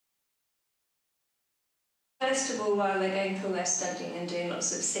First of all, while they're going through their studying and doing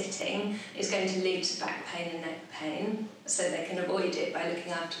lots of sitting, it's going to lead to back pain and neck pain, so they can avoid it by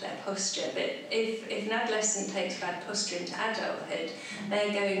looking after their posture. But if an adolescent takes bad posture into adulthood,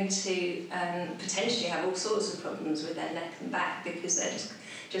 they're going to potentially have all sorts of problems with their neck and back because they're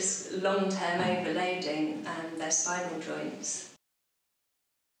just long-term overloading their spinal joints.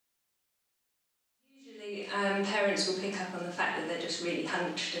 Parents will pick up on the fact that they're just really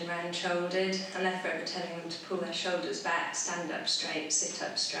hunched and round-shouldered, and they're forever telling them to pull their shoulders back, stand up straight, sit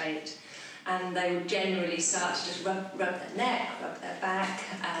up straight, and they will generally start to just rub their neck, rub their back,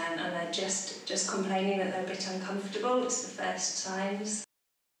 and they're just complaining that they're a bit uncomfortable. It's the first signs.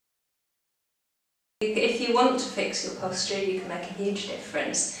 If you want to fix your posture, you can make a huge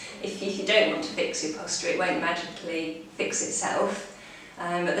difference. If you don't want to fix your posture, it won't magically fix itself.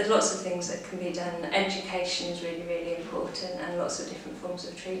 But there's lots of things that can be done. Education is really, really important, and lots of different forms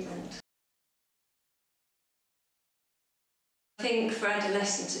of treatment. I think for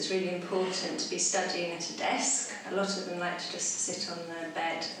adolescents it's really important to be studying at a desk. A lot of them like to just sit on their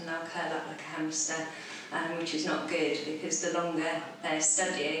bed and they'll curl up like a hamster, which is not good because the longer they're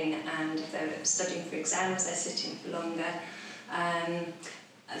studying, and if they're studying for exams, they're sitting for longer.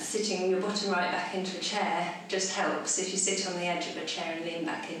 Sitting your bottom right back into a chair just helps. If you sit on the edge of a chair and lean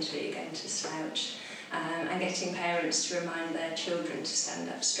back into it, you're going to slouch. And getting parents to remind their children to stand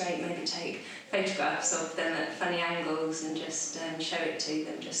up straight, maybe take photographs of them at funny angles and just show it to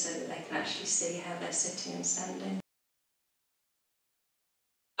them just so that they can actually see how they're sitting and standing.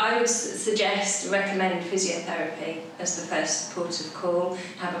 I would suggest, recommend physiotherapy as the first port of call.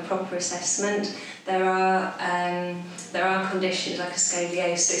 Have a proper assessment. There are conditions like a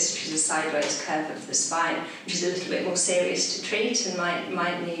scoliosis, which is a sideways curve of the spine, which is a little bit more serious to treat and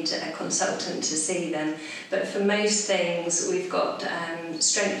might need a consultant to see them. But for most things, we've got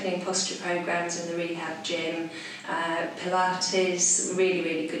strengthening posture programs in the rehab gym, Pilates, really,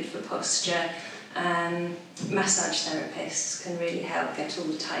 really good for posture. Massage therapists can really help get all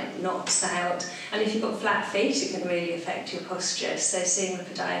the tight knots out, and if you've got flat feet it can really affect your posture, so seeing a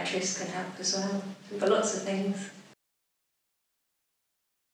podiatrist can help as well. We've got lots of things.